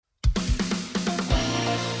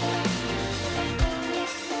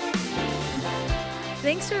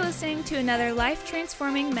Thanks for listening to another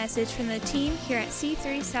life-transforming message from the team here at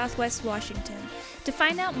C3 Southwest Washington. To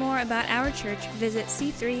find out more about our church, visit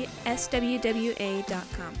c3swwa.com.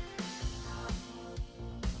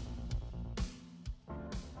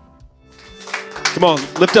 Come on,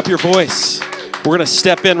 lift up your voice. We're going to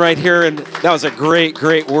step in right here, and that was a great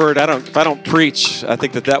word. If I don't preach, I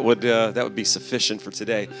think that would be sufficient for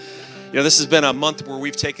today. You know, this has been a month where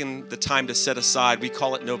we've taken the time to set aside. We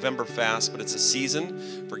call it November Fast, but it's a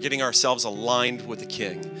season for getting ourselves aligned with the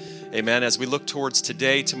King. Amen. As we look towards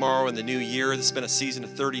today, tomorrow, and the new year, this has been a season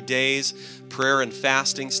of 30 days, prayer and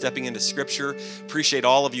fasting, stepping into Scripture. Appreciate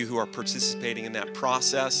all of you who are participating in that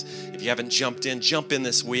process. If you haven't jumped in, jump in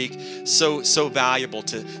this week. So valuable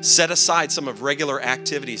to set aside some of regular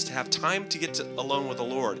activities, to have time to get alone with the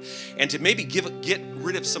Lord, and to maybe get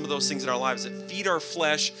rid of some of those things in our lives that feed our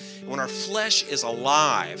flesh. And when our flesh is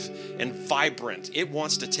alive and vibrant, it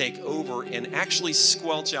wants to take over and actually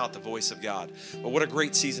squelch out the voice of God. But what a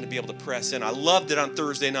great season to be able to press in. I loved it on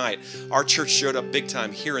Thursday night. Our church showed up big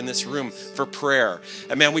time here in this room for prayer.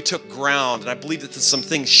 And man, we took ground, and I believe that some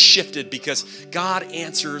things shifted because God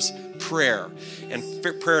answers prayer. And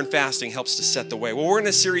prayer and fasting helps to set the way. Well, we're in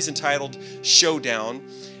a series entitled Showdown.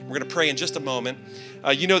 We're going to pray in just a moment.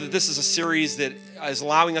 You know that this is a series that is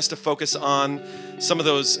allowing us to focus on some of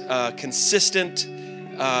those consistent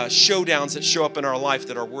showdowns that show up in our life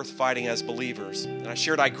that are worth fighting as believers. And I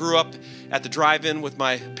shared I grew up at the drive-in with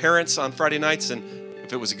my parents on Friday nights, and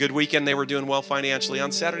if it was a good weekend, they were doing well financially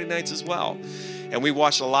on Saturday nights as well. And we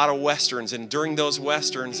watched a lot of Westerns, and during those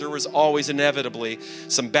Westerns, there was always inevitably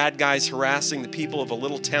some bad guys harassing the people of a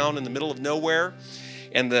little town in the middle of nowhere.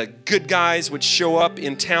 And the good guys would show up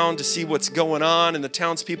in town to see what's going on, and the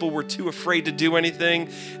townspeople were too afraid to do anything.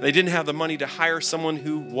 They didn't have the money to hire someone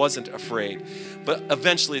who wasn't afraid. But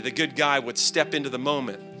eventually, the good guy would step into the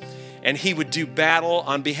moment, and he would do battle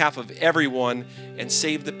on behalf of everyone and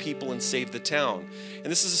save the people and save the town.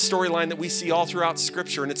 And this is a storyline that we see all throughout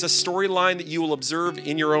Scripture, and it's a storyline that you will observe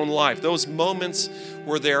in your own life. Those moments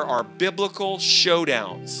where there are biblical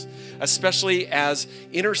showdowns, especially as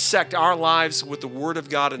intersect our lives with the Word of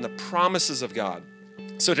God and the promises of God.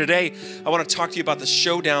 So today, I want to talk to you about the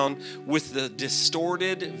showdown with the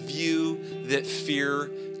distorted view that fear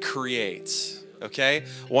creates. Okay?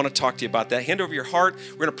 I want to talk to you about that. Hand over your heart.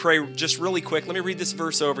 We're going to pray just really quick. Let me read this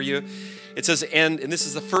verse over you. It says, and this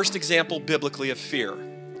is the first example biblically of fear.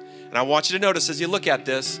 And I want you to notice as you look at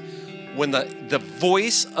this, when the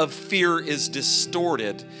voice of fear is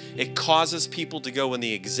distorted, it causes people to go in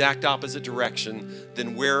the exact opposite direction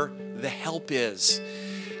than where the help is.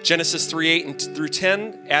 Genesis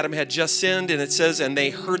 3:8-10, Adam had just sinned, and it says, and they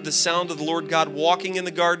heard the sound of the Lord God walking in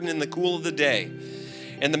the garden in the cool of the day.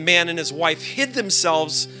 And the man and his wife hid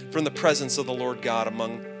themselves from the presence of the Lord God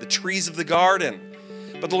among the trees of the garden.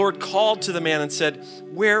 But the Lord called to the man and said,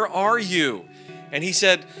 where are you? And he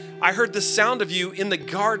said, I heard the sound of you in the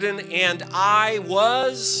garden, and I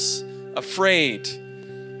was afraid.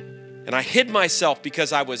 And I hid myself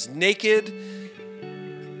because I was naked.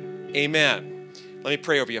 Amen. Let me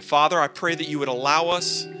pray over you. Father, I pray that you would allow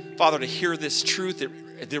us, Father, to hear this truth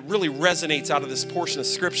that really resonates out of this portion of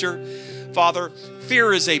Scripture. Father,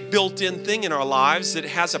 fear is a built-in thing in our lives that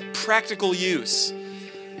has a practical use.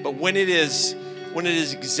 But when it is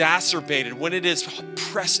exacerbated, when it is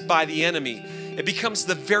pressed by the enemy, it becomes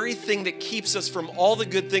the very thing that keeps us from all the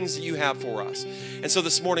good things that you have for us. And so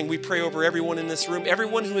this morning, we pray over everyone in this room,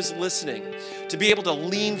 everyone who is listening, to be able to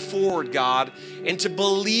lean forward, God, and to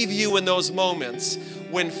believe you in those moments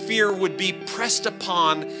when fear would be pressed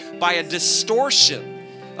upon by a distortion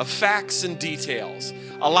of facts and details.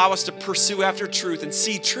 Allow us to pursue after truth and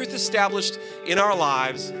see truth established in our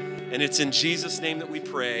lives. And it's in Jesus' name that we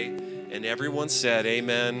pray. And everyone said,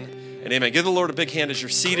 amen and amen. Give the Lord a big hand as you're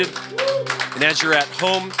seated. And as you're at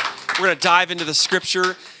home, we're going to dive into the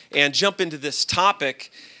Scripture and jump into this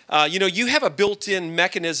topic. You have a built-in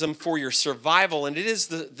mechanism for your survival, and it is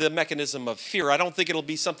the mechanism of fear. I don't think it'll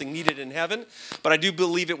be something needed in heaven, but I do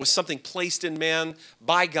believe it was something placed in man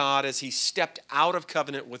by God as he stepped out of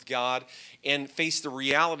covenant with God and faced the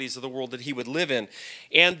realities of the world that he would live in.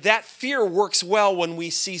 And that fear works well when we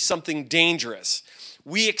see something dangerous.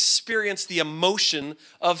 We experience the emotion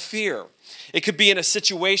of fear. It could be in a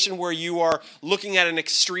situation where you are looking at an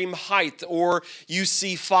extreme height, or you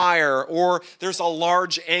see fire, or there's a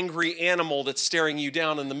large angry animal that's staring you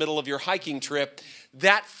down in the middle of your hiking trip.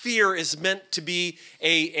 That fear is meant to be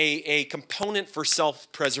a component for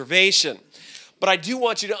self-preservation. But I do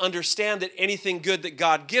want you to understand that anything good that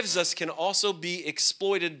God gives us can also be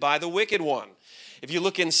exploited by the wicked one. If you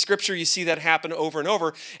look in Scripture, you see that happen over and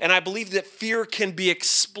over. And I believe that fear can be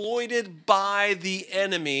exploited by the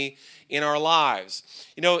enemy in our lives.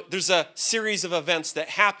 You know, there's a series of events that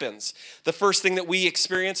happens. The first thing that we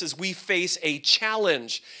experience is we face a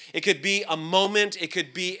challenge. It could be a moment. It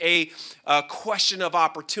could be a question of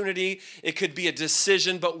opportunity. It could be a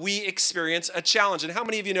decision, but we experience a challenge. And how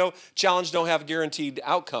many of you know challenges don't have guaranteed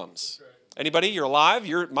outcomes? Anybody? You're alive?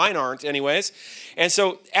 Mine aren't anyways. And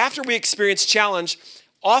so after we experience challenge,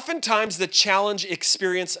 oftentimes the challenge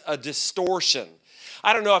experience a distortion.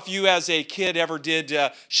 I don't know if you as a kid ever did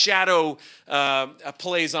shadow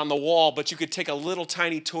plays on the wall, but you could take a little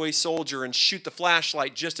tiny toy soldier and shoot the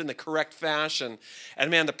flashlight just in the correct fashion. And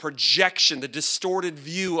man, the projection, the distorted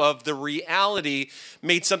view of the reality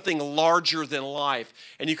made something larger than life.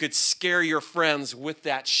 And you could scare your friends with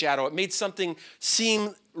that shadow. It made something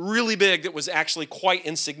seem really big that was actually quite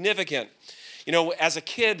insignificant. You know, as a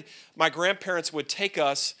kid, my grandparents would take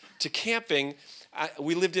us to camping.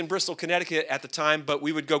 We lived in Bristol, Connecticut at the time, but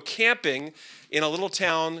we would go camping in a little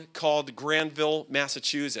town called Granville,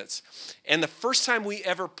 Massachusetts. And the first time we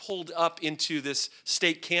ever pulled up into this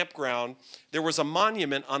state campground, there was a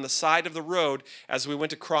monument on the side of the road as we went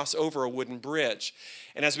to cross over a wooden bridge.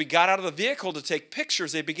 And as we got out of the vehicle to take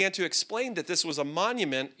pictures, they began to explain that this was a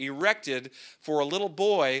monument erected for a little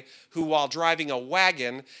boy who, while driving a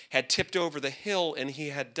wagon, had tipped over the hill and he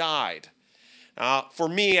had died. For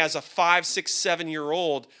me, as a 5, 6,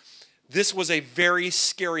 7-year-old, this was a very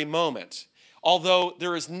scary moment. Although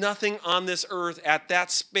there is nothing on this earth at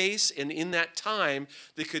that space and in that time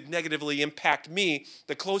that could negatively impact me,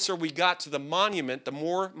 the closer we got to the monument, the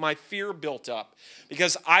more my fear built up.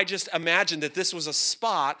 Because I just imagined that this was a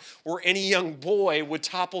spot where any young boy would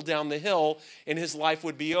topple down the hill and his life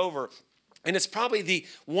would be over. And it's probably the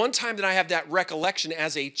one time that I have that recollection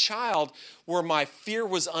as a child where my fear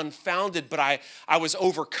was unfounded, but I was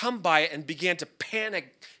overcome by it and began to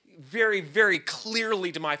panic very, very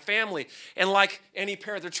clearly to my family. And like any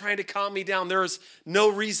parent, they're trying to calm me down. There's no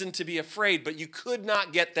reason to be afraid, but you could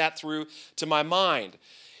not get that through to my mind.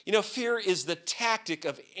 You know, fear is the tactic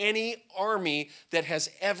of any army that has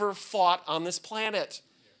ever fought on this planet.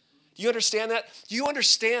 Do you understand that? Do you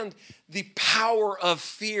understand the power of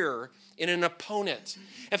fear in an opponent?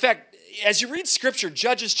 In fact, as you read Scripture,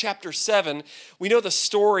 Judges chapter 7, we know the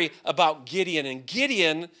story about Gideon. And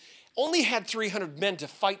Gideon only had 300 men to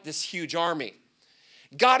fight this huge army.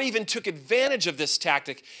 God even took advantage of this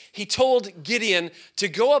tactic. He told Gideon to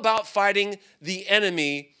go about fighting the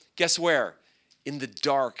enemy, guess where? In the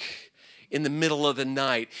dark, in the middle of the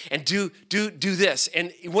night, and do this.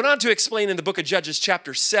 And he went on to explain in the book of Judges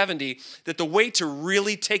chapter 70 that the way to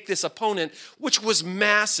really take this opponent, which was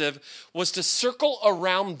massive, was to circle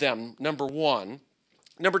around them, number one.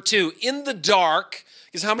 Number two, in the dark,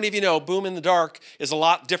 because how many of you know boom in the dark is a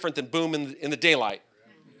lot different than boom in the daylight?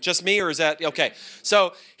 Just me, or is that, okay.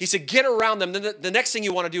 So he said, get around them. Then the next thing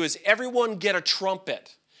you want to do is everyone get a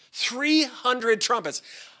trumpet. 300 trumpets.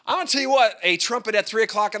 I'm going to tell you what, a trumpet at 3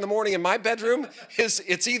 o'clock in the morning in my bedroom,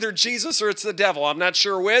 it's either Jesus or it's the devil. I'm not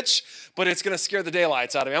sure which, but it's going to scare the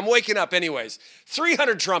daylights out of me. I'm waking up anyways.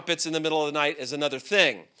 300 trumpets in the middle of the night is another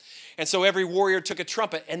thing. And so every warrior took a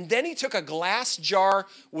trumpet, and then he took a glass jar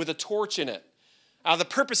with a torch in it. The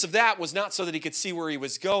purpose of that was not so that he could see where he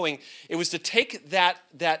was going. It was to take that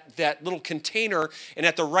little container, and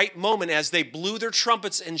at the right moment, as they blew their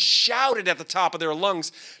trumpets and shouted at the top of their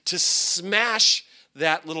lungs, to smash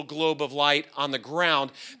that little globe of light on the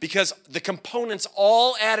ground, because the components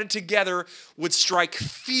all added together would strike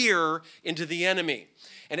fear into the enemy.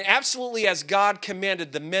 And absolutely as God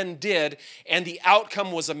commanded, the men did, and the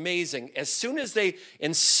outcome was amazing. As soon as they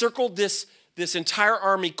encircled this entire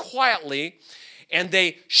army quietly, and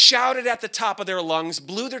they shouted at the top of their lungs,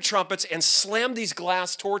 blew their trumpets, and slammed these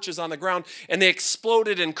glass torches on the ground, and they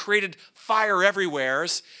exploded and created fire everywhere.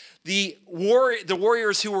 The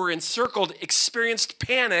warriors who were encircled experienced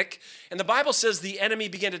panic, and the Bible says the enemy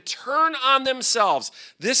began to turn on themselves.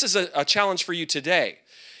 This is a challenge for you today.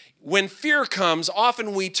 When fear comes,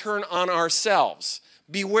 often we turn on ourselves.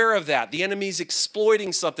 Beware of that. The enemy's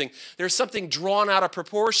exploiting something. There's something drawn out of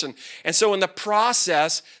proportion. And so in the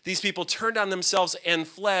process, these people turned on themselves and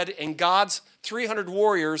fled, and God's 300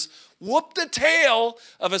 warriors whooped the tail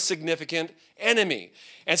of a significant enemy.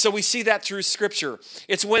 And so we see that through Scripture.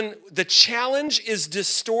 It's when the challenge is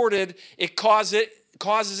distorted, it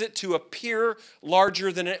causes it to appear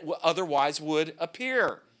larger than it otherwise would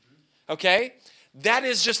appear. Okay? That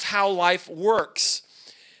is just how life works.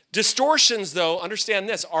 Distortions, though, understand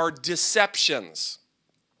this, are deceptions.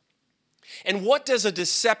 And what does a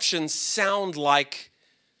deception sound like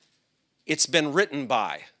it's been written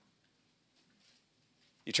by?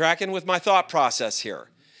 You tracking with my thought process here?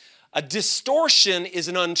 A distortion is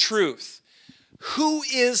an untruth. Who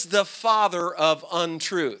is the father of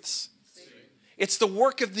untruths? It's the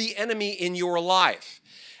work of the enemy in your life.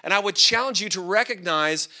 And I would challenge you to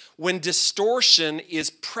recognize when distortion is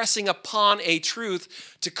pressing upon a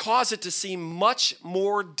truth to cause it to seem much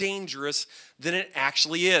more dangerous than it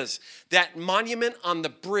actually is. That monument on the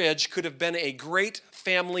bridge could have been a great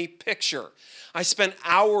family picture. I spent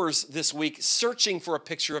hours this week searching for a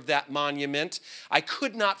picture of that monument. I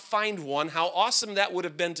could not find one. How awesome that would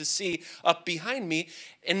have been to see up behind me.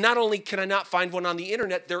 And not only can I not find one on the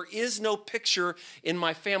internet, there is no picture in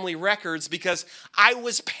my family records because I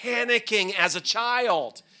was panicking as a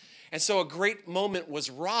child. And so a great moment was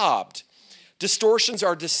robbed. Distortions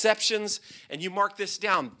are deceptions, and you mark this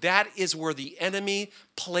down. That is where the enemy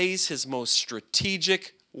plays his most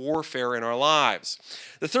strategic warfare in our lives.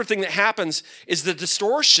 The third thing that happens is the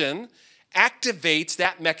distortion activates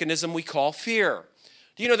that mechanism we call fear.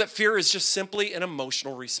 Do you know that fear is just simply an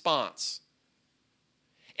emotional response?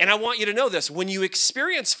 And I want you to know this. When you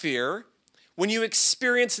experience fear, when you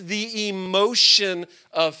experience the emotion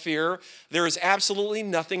of fear, there is absolutely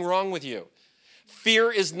nothing wrong with you.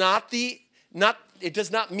 Fear is it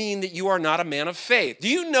does not mean that you are not a man of faith. Do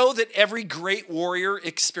you know that every great warrior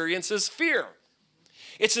experiences fear?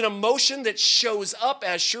 It's an emotion that shows up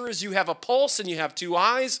as sure as you have a pulse and you have two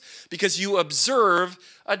eyes because you observe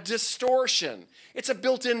a distortion. It's a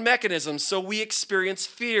built-in mechanism, so we experience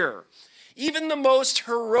fear. Even the most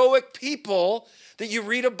heroic people that you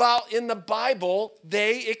read about in the Bible,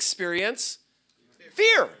 they experience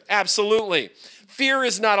fear. Absolutely. Fear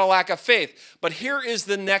is not a lack of faith. But here is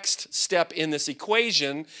the next step in this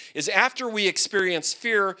equation, is after we experience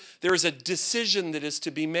fear, there is a decision that is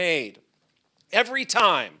to be made. Every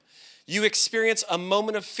time you experience a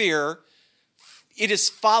moment of fear, it is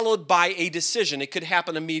followed by a decision. It could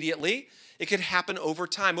happen immediately. It could happen over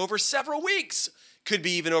time, over several weeks. Could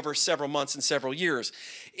be even over several months and several years.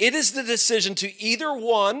 It is the decision to either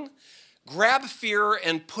one, grab fear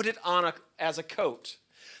and put it on as a coat.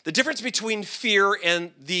 The difference between fear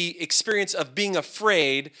and the experience of being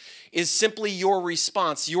afraid is simply your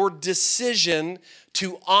response, your decision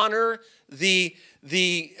to honor the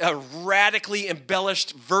radically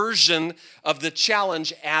embellished version of the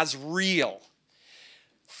challenge as real.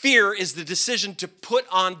 Fear is the decision to put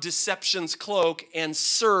on deception's cloak and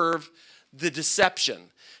serve the deception,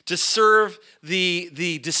 to serve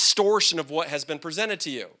the distortion of what has been presented to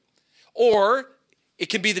you. Or it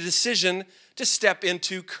can be the decision to step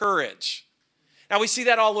into courage. Now we see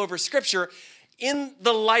that all over Scripture. In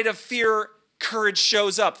the light of fear, courage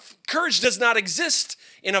shows up. Courage does not exist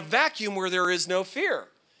in a vacuum where there is no fear.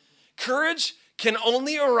 Courage can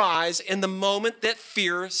only arise in the moment that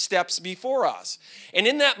fear steps before us. And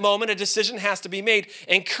in that moment, a decision has to be made.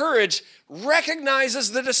 And courage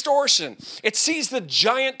recognizes the distortion. It sees the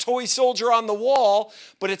giant toy soldier on the wall,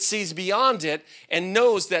 but it sees beyond it and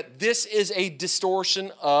knows that this is a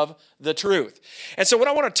distortion of the truth. And so what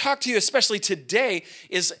I want to talk to you, especially today,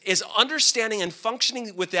 is understanding and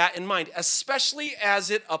functioning with that in mind, especially as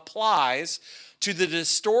it applies to the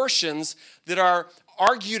distortions that are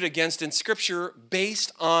argued against in Scripture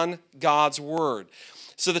based on God's Word.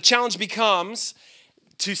 So the challenge becomes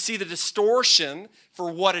to see the distortion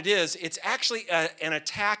for what it is. It's actually an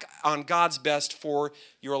attack on God's best for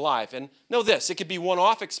your life. And know this, it could be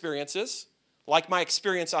one-off experiences, like my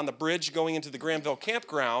experience on the bridge going into the Granville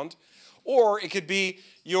campground, or it could be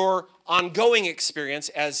your ongoing experience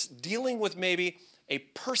as dealing with maybe a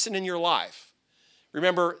person in your life.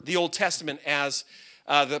 Remember the Old Testament, as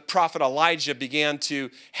the prophet Elijah began to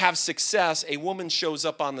have success, a woman shows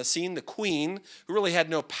up on the scene, the queen, who really had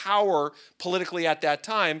no power politically at that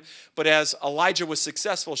time. But as Elijah was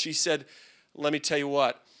successful, she said, let me tell you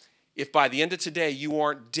what, if by the end of today you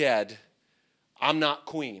aren't dead, I'm not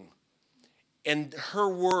queen. And her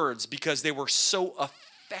words, because they were so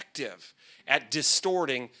effective at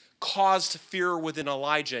distorting, caused fear within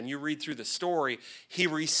Elijah. And you read through the story, he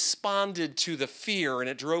responded to the fear and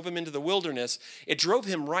it drove him into the wilderness. It drove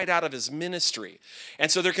him right out of his ministry.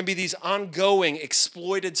 And so there can be these ongoing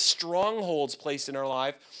exploited strongholds placed in our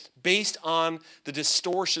life based on the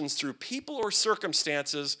distortions through people or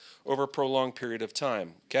circumstances over a prolonged period of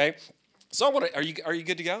time. Okay? So I want to, are you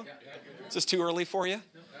good to go? Yeah. Is this too early for you?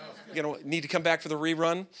 You're going to need to come back for the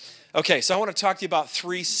rerun? Okay, so I want to talk to you about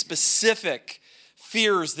three specific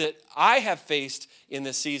fears that I have faced in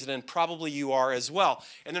this season, and probably you are as well.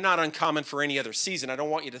 And they're not uncommon for any other season. I don't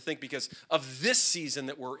want you to think because of this season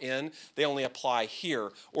that we're in, they only apply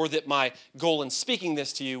here, or that my goal in speaking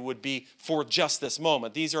this to you would be for just this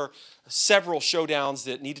moment. These are several showdowns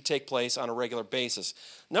that need to take place on a regular basis.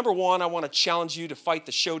 Number one, I want to challenge you to fight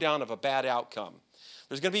the showdown of a bad outcome.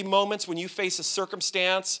 There's going to be moments when you face a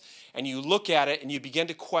circumstance and you look at it and you begin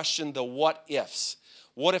to question the what ifs.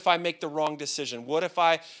 What if I make the wrong decision? What if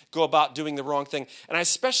I go about doing the wrong thing? And I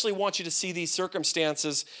especially want you to see these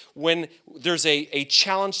circumstances when there's a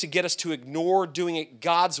challenge to get us to ignore doing it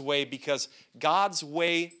God's way, because God's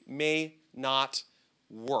way may not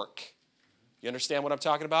work. You understand what I'm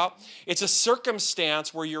talking about? It's a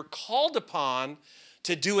circumstance where you're called upon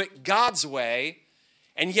to do it God's way,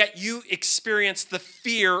 and yet you experience the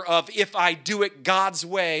fear of, if I do it God's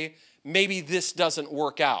way, maybe this doesn't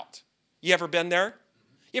work out. You ever been there?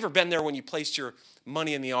 You ever been there when you placed your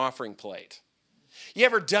money in the offering plate? You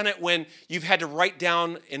ever done it when you've had to write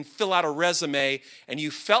down and fill out a resume and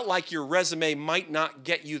you felt like your resume might not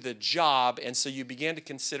get you the job, and so you began to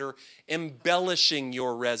consider embellishing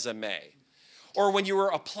your resume? Or when you were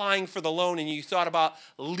applying for the loan and you thought about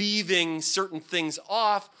leaving certain things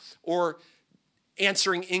off or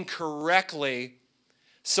answering incorrectly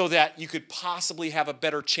so that you could possibly have a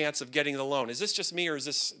better chance of getting the loan. Is this just me, or is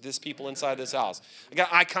this people inside this house? I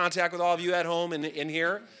got eye contact with all of you at home and in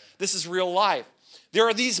here. This is real life. There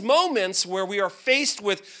are these moments where we are faced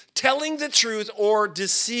with telling the truth or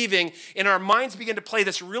deceiving, and our minds begin to play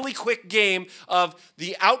this really quick game of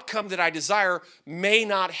the outcome that I desire may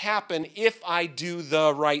not happen if I do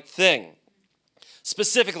the right thing.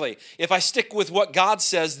 Specifically, if I stick with what God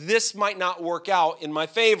says, this might not work out in my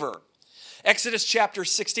favor. Exodus chapter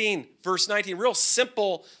 16, verse 19, real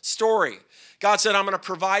simple story. God said, I'm going to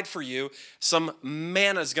provide for you. Some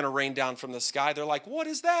manna is going to rain down from the sky. They're like, what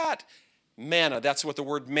is that? Manna, that's what the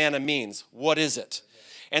word manna means. What is it?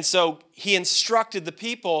 And so he instructed the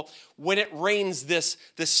people, when it rains, this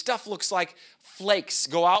stuff looks like flakes.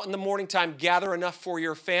 Go out in the morning time, gather enough for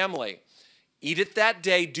your family. Eat it that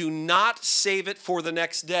day. Do not save it for the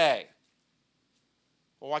next day.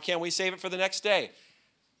 Well, why can't we save it for the next day?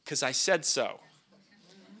 Because I said so.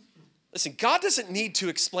 Listen, God doesn't need to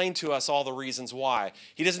explain to us all the reasons why.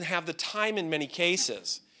 He doesn't have the time in many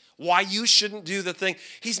cases. Why you shouldn't do the thing.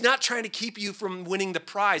 He's not trying to keep you from winning the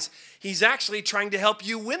prize. He's actually trying to help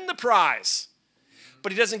you win the prize.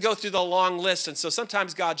 But he doesn't go through the long list. And so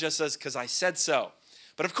sometimes God just says, because I said so.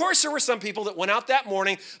 But of course, there were some people that went out that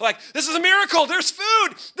morning like, this is a miracle. There's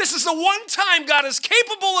food. This is the one time God is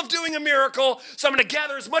capable of doing a miracle. So I'm going to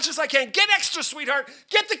gather as much as I can. Get extra, sweetheart.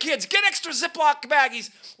 Get the kids. Get extra Ziploc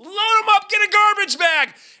baggies. Load them up. Get a garbage bag.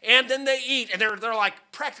 And then they eat. And they're like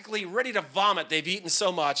practically ready to vomit. They've eaten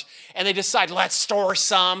so much. And they decide, let's store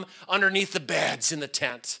some underneath the beds in the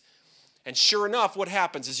tent. And sure enough, what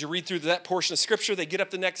happens is you read through that portion of Scripture. They get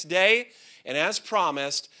up the next day. And as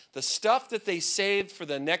promised, the stuff that they saved for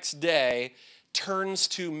the next day turns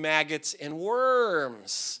to maggots and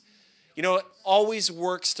worms. You know, it always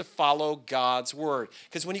works to follow God's word.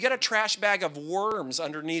 Because when you get a trash bag of worms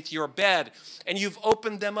underneath your bed and you've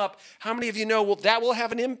opened them up, how many of you know that will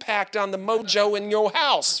have an impact on the mojo in your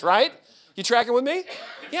house, right? You tracking with me?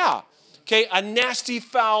 Yeah. Okay, a nasty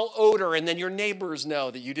foul odor, and then your neighbors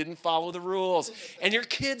know that you didn't follow the rules, and your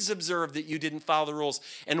kids observe that you didn't follow the rules.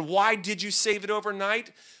 And why did you save it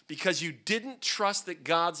overnight? Because you didn't trust that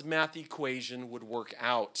God's math equation would work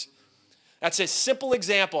out. That's a simple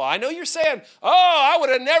example. I know you're saying, oh, I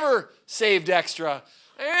would have never saved extra.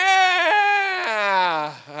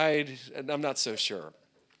 I'm not so sure.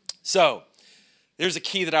 So, there's a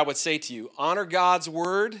key that I would say to you. Honor God's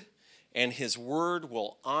word, and his word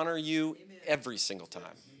will honor you every single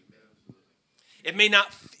time. It may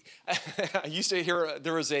not, I used to hear,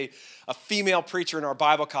 there was a female preacher in our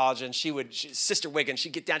Bible college, and Sister Wiggin,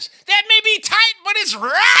 she'd get down, that may be tight, but it's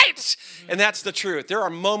right. And that's the truth. There are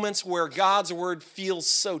moments where God's word feels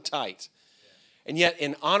so tight. And yet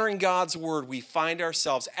in honoring God's word, we find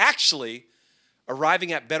ourselves actually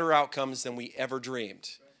arriving at better outcomes than we ever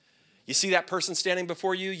dreamed. You see that person standing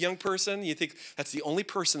before you, young person, you think, that's the only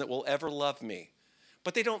person that will ever love me.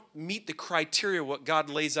 But they don't meet the criteria of what God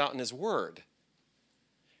lays out in his word.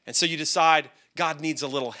 And so you decide God needs a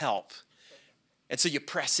little help. And so you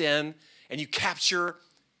press in and you capture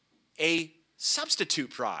a substitute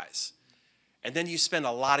prize. And then you spend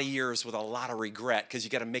a lot of years with a lot of regret because you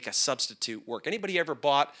got to make a substitute work. Anybody ever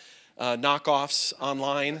bought knockoffs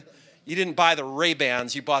online? You didn't buy the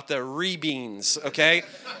Ray-Bans, you bought the Re-Beans, okay?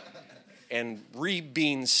 And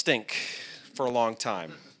Re-Beans stink for a long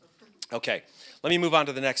time. Okay, let me move on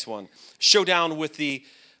to the next one. Showdown with the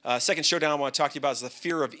Second showdown I want to talk to you about is the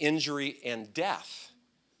fear of injury and death.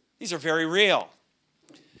 These are very real.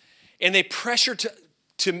 And they pressure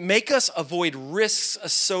to make us avoid risks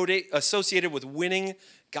associated with winning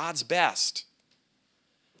God's best.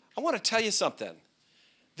 I want to tell you something.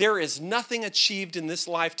 There is nothing achieved in this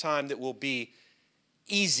lifetime that will be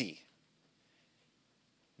easy.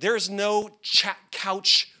 There's no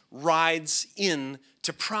couch rides in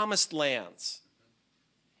to promised lands.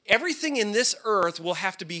 Everything in this earth will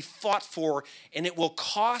have to be fought for, and it will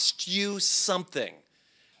cost you something.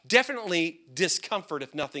 Definitely discomfort,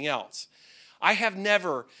 if nothing else. I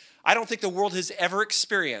don't think the world has ever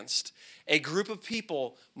experienced a group of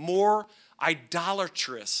people more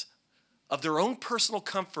idolatrous of their own personal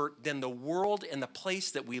comfort than the world and the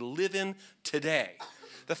place that we live in today.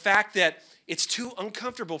 The fact that it's too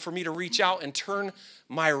uncomfortable for me to reach out and turn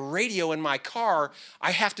my radio in my car,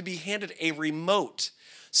 I have to be handed a remote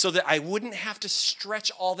so that I wouldn't have to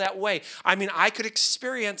stretch all that way. I mean, I could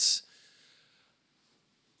experience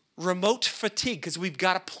remote fatigue because we've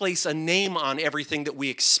got to place a name on everything that we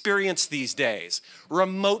experience these days.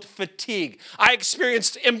 Remote fatigue. I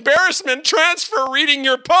experienced embarrassment transfer reading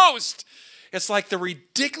your post. It's like the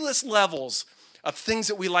ridiculous levels of things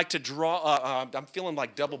that we like to draw. I'm feeling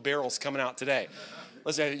like double barrels coming out today.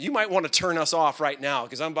 Listen, you might want to turn us off right now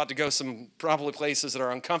because I'm about to go some probably places that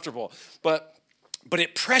are uncomfortable. But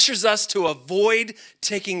it pressures us to avoid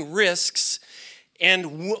taking risks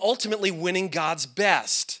and ultimately winning God's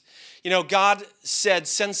best. You know, God said,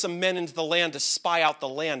 send some men into the land to spy out the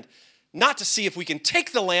land, not to see if we can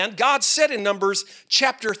take the land. God said in Numbers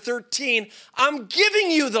chapter 13, I'm giving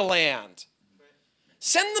you the land.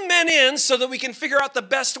 Send the men in so that we can figure out the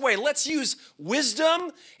best way. Let's use wisdom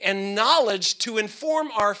and knowledge to inform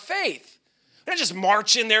our faith. We don't just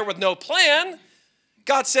march in there with no plan.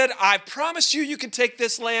 God said, I promise you can take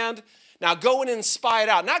this land. Now go in and spy it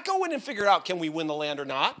out. Not go in and figure out, can we win the land or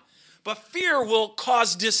not? But fear will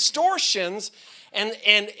cause distortions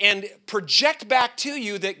and project back to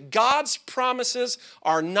you that God's promises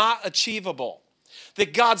are not achievable,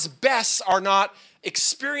 that God's bests are not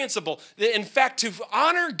experienceable. In fact, to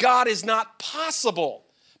honor God is not possible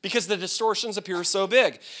because the distortions appear so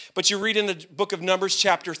big. But you read in the book of Numbers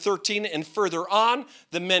chapter 13 and further on,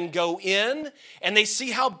 the men go in and they see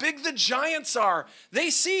how big the giants are. They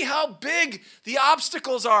see how big the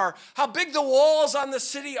obstacles are, how big the walls on the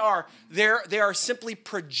city are. They are simply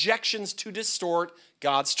projections to distort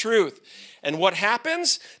God's truth. And what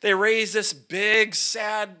happens? They raise this big,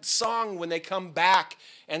 sad song when they come back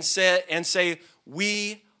and say,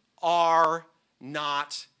 we are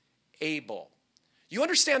not able. You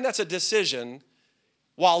understand that's a decision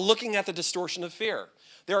while looking at the distortion of fear.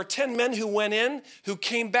 There are 10 men who went in who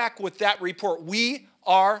came back with that report. We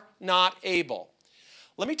are not able.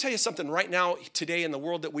 Let me tell you something right now, today in the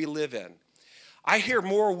world that we live in. I hear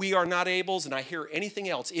more we are not ables than I hear anything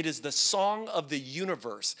else. It is the song of the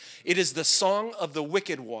universe. It is the song of the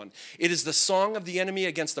wicked one. It is the song of the enemy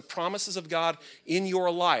against the promises of God in your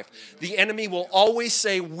life. The enemy will always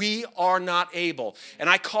say, we are not able. And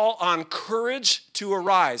I call on courage to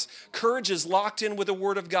arise. Courage is locked in with the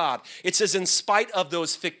word of God. It says, in spite of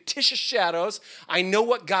those fictitious shadows, I know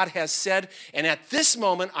what God has said. And at this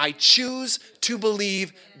moment, I choose to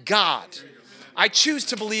believe God. I choose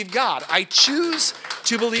to believe God. I choose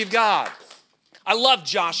to believe God. I love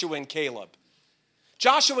Joshua and Caleb.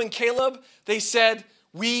 Joshua and Caleb, they said,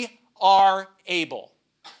 we are able.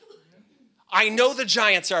 I know the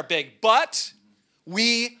giants are big, but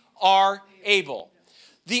we are able.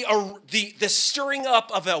 The stirring up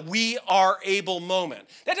of a we are able moment.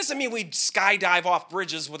 That doesn't mean we skydive off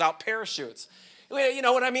bridges without parachutes. You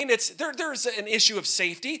know what I mean? There's an issue of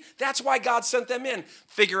safety. That's why God sent them in.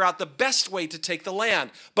 Figure out the best way to take the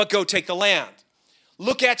land, but go take the land.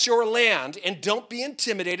 Look at your land and don't be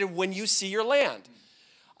intimidated when you see your land.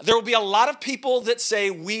 There will be a lot of people that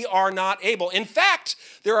say we are not able. In fact,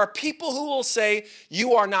 there are people who will say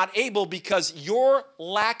you are not able because your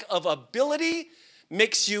lack of ability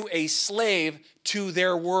makes you a slave to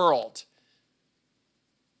their world.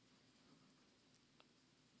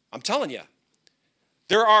 I'm telling you.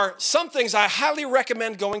 There are some things I highly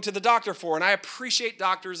recommend going to the doctor for, and I appreciate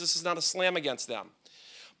doctors. This is not a slam against them.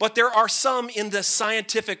 But there are some in the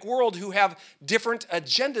scientific world who have different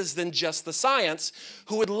agendas than just the science,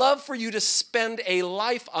 who would love for you to spend a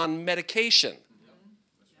life on medication.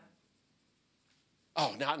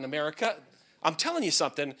 Oh, not in America? I'm telling you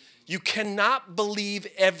something. You cannot believe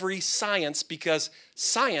every science because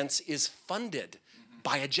science is funded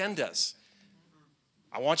by agendas.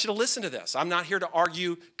 I want you to listen to this. I'm not here to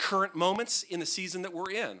argue current moments in the season that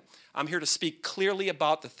we're in. I'm here to speak clearly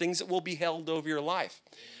about the things that will be held over your life.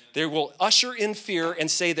 They will usher in fear and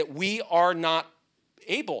say that we are not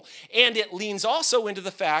able. And it leans also into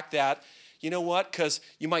the fact that, you know what, because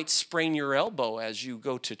you might sprain your elbow as you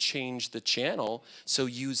go to change the channel, so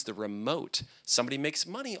use the remote. Somebody makes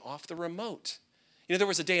money off the remote. You know, there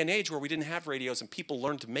was a day and age where we didn't have radios and people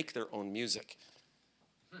learned to make their own music.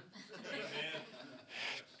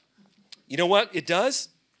 You know what it does?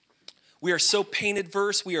 We are so pain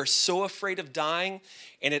adverse, we are so afraid of dying,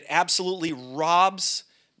 and it absolutely robs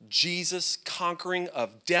Jesus' conquering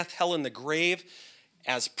of death, hell, and the grave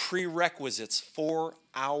as prerequisites for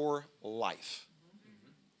our life.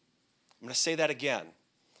 I'm going to say that again.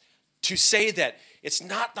 To say that it's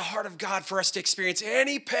not the heart of God for us to experience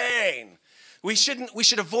any pain. We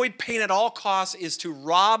should avoid pain at all costs is to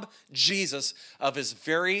rob Jesus of his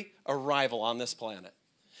very arrival on this planet.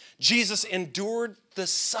 Jesus endured the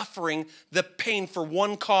suffering, the pain for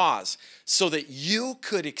one cause, so that you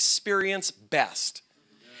could experience best.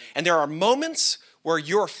 And there are moments where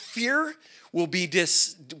your fear will be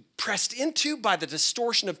pressed into by the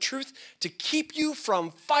distortion of truth to keep you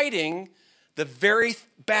from fighting the very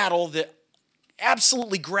battle that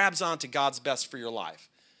absolutely grabs onto God's best for your life.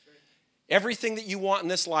 Everything that you want in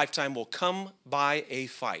this lifetime will come by a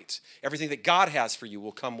fight. Everything that God has for you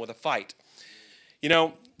will come with a fight. You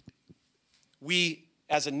know, we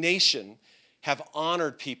as a nation have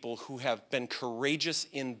honored people who have been courageous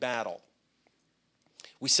in battle.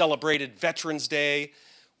 We celebrated Veterans Day.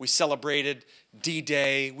 We celebrated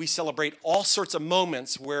D-Day. We celebrate all sorts of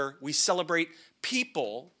moments where we celebrate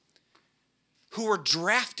people who were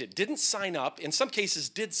drafted, didn't sign up, in some cases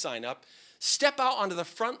did sign up, step out onto the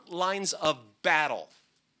front lines of battle.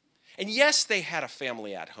 And yes, they had a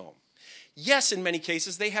family at home. Yes, in many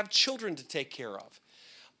cases, they have children to take care of.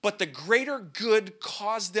 But the greater good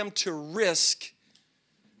caused them to risk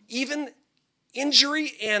even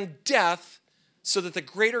injury and death so that the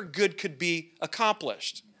greater good could be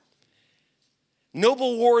accomplished.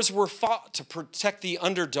 Noble wars were fought to protect the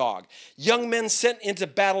underdog. Young men sent into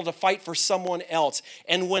battle to fight for someone else.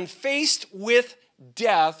 And when faced with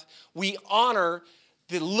death, we honor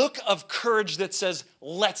the look of courage that says,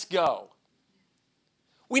 let's go.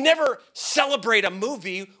 We never celebrate a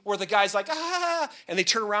movie where the guy's like, and they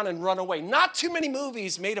turn around and run away. Not too many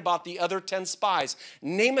movies made about the other 10 spies.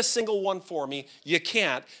 Name a single one for me. You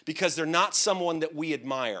can't, because they're not someone that we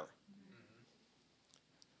admire.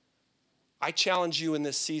 I challenge you in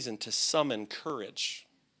this season to summon courage.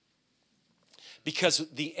 Because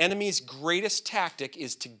the enemy's greatest tactic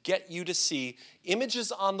is to get you to see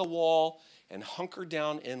images on the wall and hunker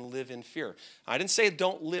down and live in fear. I didn't say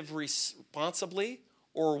don't live responsibly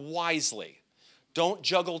or wisely. Don't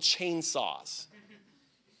juggle chainsaws.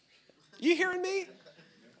 You hearing me?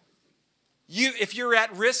 If you're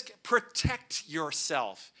at risk, protect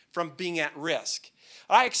yourself from being at risk.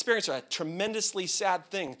 I experienced a tremendously sad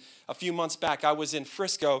thing a few months back. I was in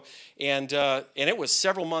Frisco, and it was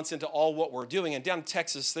several months into all what we're doing. And down in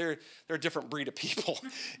Texas, they're a different breed of people,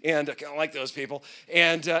 and I don't like those people.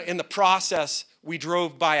 And in the process, we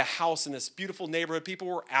drove by a house in this beautiful neighborhood. People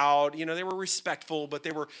were out, they were respectful, but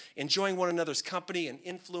they were enjoying one another's company and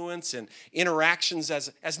influence and interactions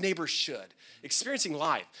as neighbors should, experiencing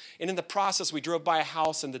life. And in the process, we drove by a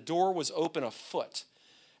house, and the door was open a foot.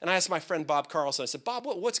 And I asked my friend Bob Carlson, I said, Bob,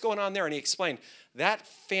 what's going on there? And he explained, that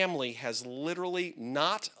family has literally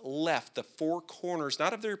not left the four corners,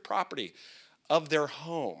 not of their property, of their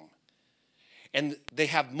home. And they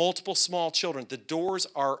have multiple small children. The doors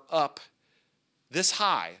are up this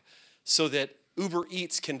high so that Uber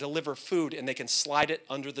Eats can deliver food and they can slide it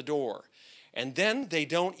under the door. And then they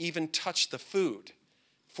don't even touch the food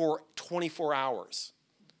for 24 hours.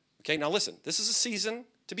 Okay, now listen, this is a season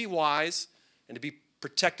to be wise and to be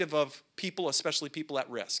protective of people, especially people at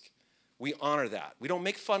risk. We honor that. We don't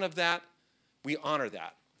make fun of that. We honor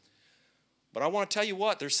that. But I want to tell you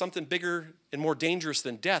what, there's something bigger and more dangerous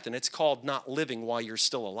than death, and it's called not living while you're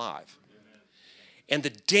still alive. Amen. And the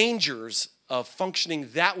dangers of functioning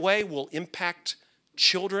that way will impact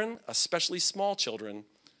children, especially small children,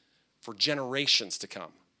 for generations to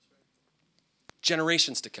come.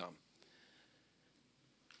 Generations to come.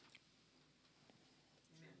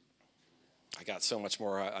 I got so much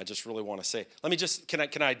more I just really want to say. Let me just,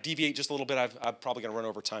 can I deviate just a little bit? I'm probably going to run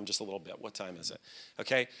over time just a little bit. What time is it?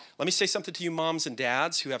 Okay. Let me say something to you moms and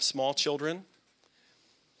dads who have small children.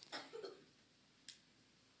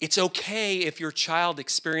 It's okay if your child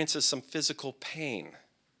experiences some physical pain.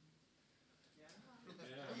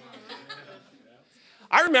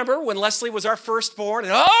 I remember when Leslie was our firstborn,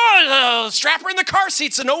 and strap her in the car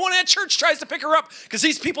seat so no one at church tries to pick her up, because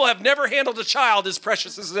these people have never handled a child as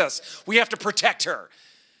precious as this. We have to protect her.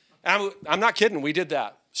 I'm not kidding. We did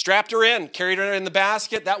that. Strapped her in, carried her in the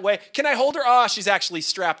basket. That way, can I hold her? Oh, she's actually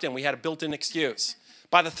strapped in. We had a built-in excuse.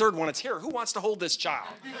 By the third one, it's here. Who wants to hold this child?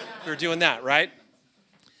 We were doing that, right?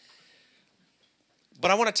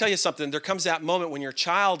 But I want to tell you something. There comes that moment when your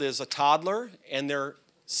child is a toddler and they're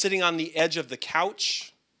sitting on the edge of the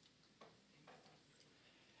couch.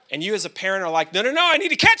 And you as a parent are like, no, I need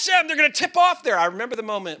to catch them. They're going to tip off there. I remember the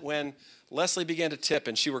moment when Leslie began to tip,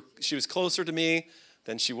 and she was closer to me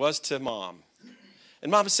than she was to Mom.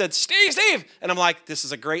 And Mom said, Steve. And I'm like, this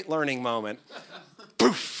is a great learning moment.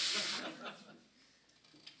 Poof.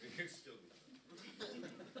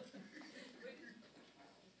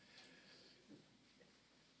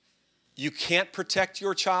 You can't protect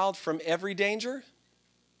your child from every danger.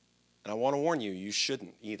 And I want to warn you, you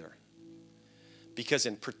shouldn't either. Because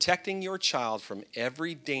in protecting your child from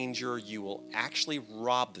every danger, you will actually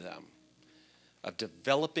rob them of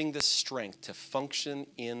developing the strength to function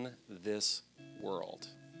in this world.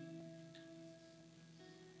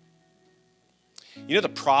 You know the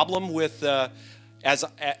problem with, I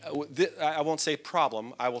won't say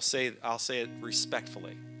problem, I'll say it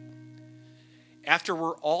respectfully. After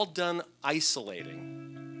we're all done isolating,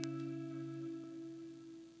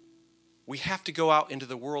 we have to go out into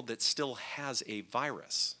the world that still has a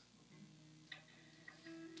virus.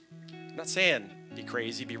 I'm not saying be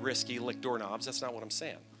crazy, be risky, lick doorknobs. That's not what I'm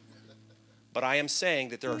saying. But I am saying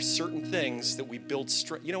that there are certain things that we build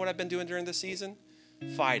strength. You know what I've been doing during this season?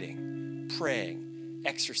 Fighting, praying,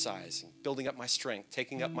 exercising, building up my strength,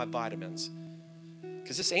 taking up my vitamins.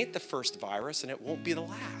 Because this ain't the first virus, and it won't be the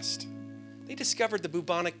last. They discovered the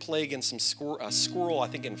bubonic plague in some squirrel, I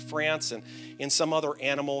think in France, and in some other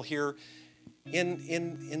animal here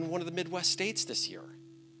in one of the Midwest states this year.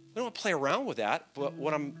 We don't want to play around with that, but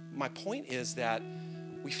my point is that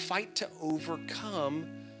we fight to overcome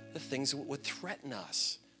the things that would threaten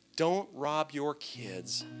us. Don't rob your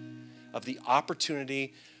kids of the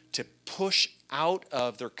opportunity to push out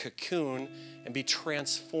of their cocoon and be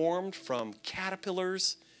transformed from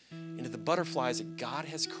caterpillars into the butterflies that God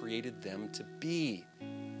has created them to be.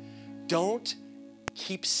 Don't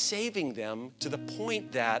keep saving them to the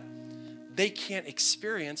point that they can't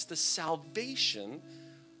experience the salvation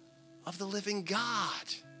of the living God.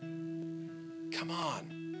 Come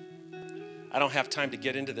on. I don't have time to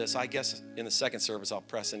get into this. I guess in the second service I'll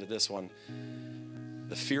press into this one.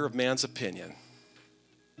 The fear of man's opinion.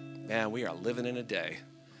 Man, we are living in a day.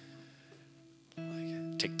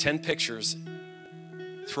 Take 10 pictures,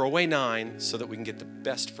 throw away 9 so that we can get the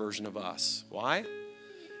best version of us. Why?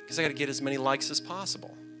 Because I got to get as many likes as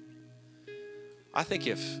possible. I think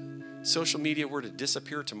if social media were to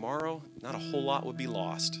disappear tomorrow, not a whole lot would be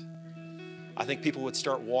lost. I think people would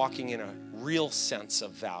start walking in a real sense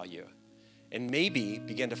of value and maybe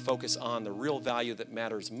begin to focus on the real value that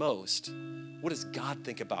matters most. What does God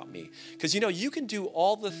think about me? Because you can do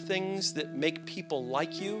all the things that make people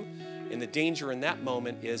like you, and the danger in that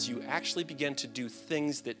moment is you actually begin to do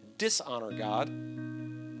things that dishonor God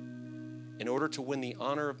in order to win the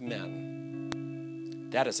honor of men.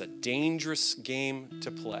 That is a dangerous game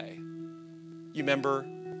to play. You remember,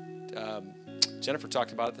 Jennifer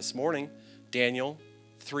talked about it this morning, Daniel,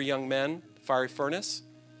 3 young men, fiery furnace.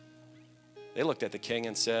 They looked at the king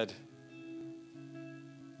and said,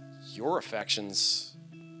 your affection's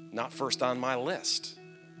not first on my list,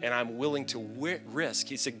 and I'm willing to risk.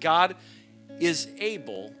 He said, God is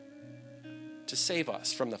able to save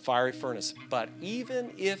us from the fiery furnace, but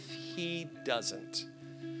even if he doesn't,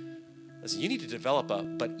 listen, you need to develop a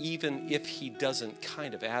but even if he doesn't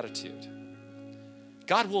kind of attitude.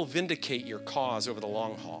 God will vindicate your cause over the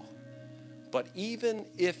long haul, but even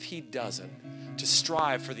if he doesn't, to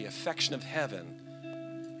strive for the affection of heaven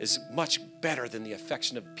is much better than the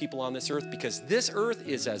affection of people on this earth, because this earth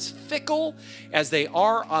is as fickle as they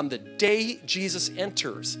are on the day Jesus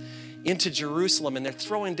enters into Jerusalem, and they're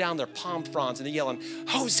throwing down their palm fronds and they're yelling,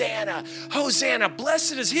 Hosanna, Hosanna,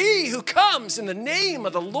 blessed is he who comes in the name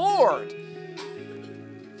of the Lord.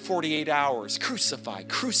 48 hours, crucify,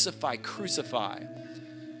 crucify, crucify.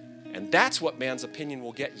 And that's what man's opinion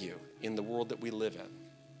will get you in the world that we live in.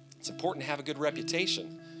 It's important to have a good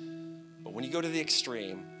reputation, but when you go to the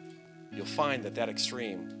extreme, you'll find that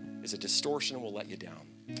extreme is a distortion and will let you down.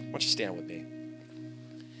 Why don't you stand with me?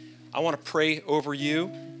 I want to pray over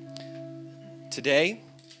you today,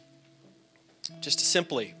 just to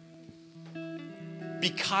simply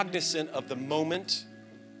be cognizant of the moment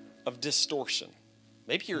of distortion.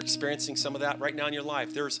 Maybe you're experiencing some of that right now in your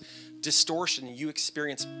life. There's distortion, and you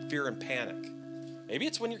experience fear and panic. Maybe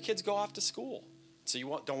it's when your kids go off to school, so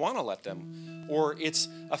you don't want to let them. Or it's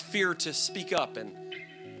a fear to speak up and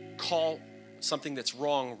call something that's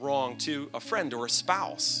wrong to a friend or a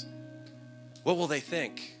spouse. What will they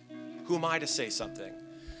think? Who am I to say something?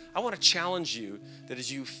 I want to challenge you that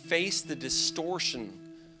as you face the distortion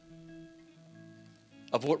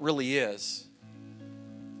of what really is,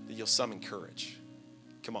 that you'll summon courage.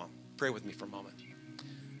 Come on, pray with me for a moment.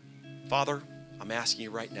 Father, I'm asking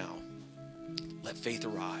you right now, let faith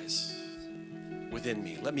arise within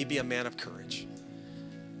me. Let me be a man of courage.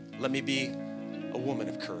 Let me be a woman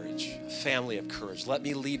of courage, a family of courage. Let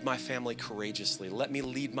me lead my family courageously. Let me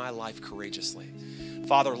lead my life courageously.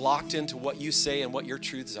 Father, locked into what you say and what your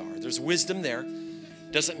truths are. There's wisdom there.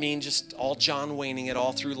 Doesn't mean just all John Wayning it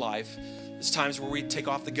all through life. There's times where we take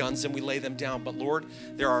off the guns and we lay them down. But Lord,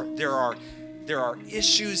 there are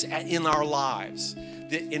issues in our lives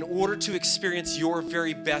that in order to experience your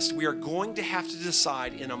very best, we are going to have to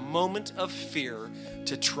decide in a moment of fear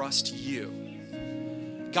to trust you.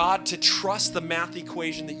 God, to trust the math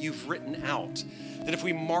equation that you've written out. That if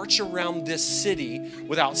we march around this city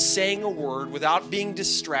without saying a word, without being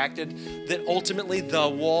distracted, that ultimately the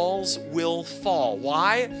walls will fall.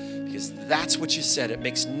 Why? Because that's what you said. It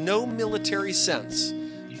makes no military sense.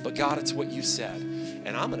 But God, it's what you said.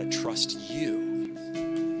 And I'm going to trust you.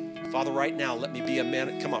 Father, right now, let me be a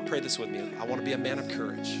man. Come on, pray this with me. I want to be a man of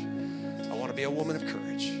courage. I want to be a woman of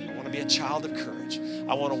courage. I want to be a child of courage.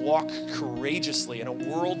 I want to walk courageously in a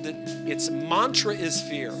world that its mantra is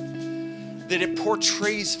fear, that it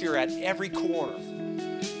portrays fear at every corner,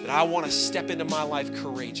 that I want to step into my life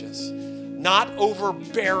courageous, not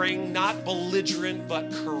overbearing, not belligerent,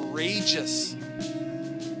 but courageous,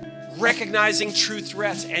 recognizing true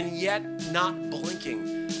threats and yet not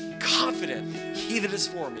blinking, confident he that is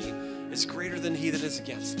for me is greater than he that is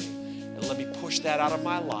against me. And let me push that out of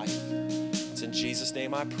my life. It's in Jesus'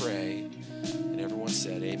 name I pray. And everyone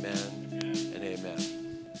said amen and amen.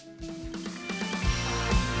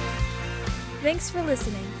 Thanks for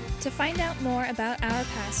listening. To find out more about our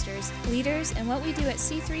pastors, leaders, and what we do at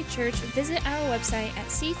C3 Church, visit our website at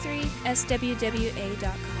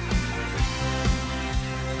c3swwa.com.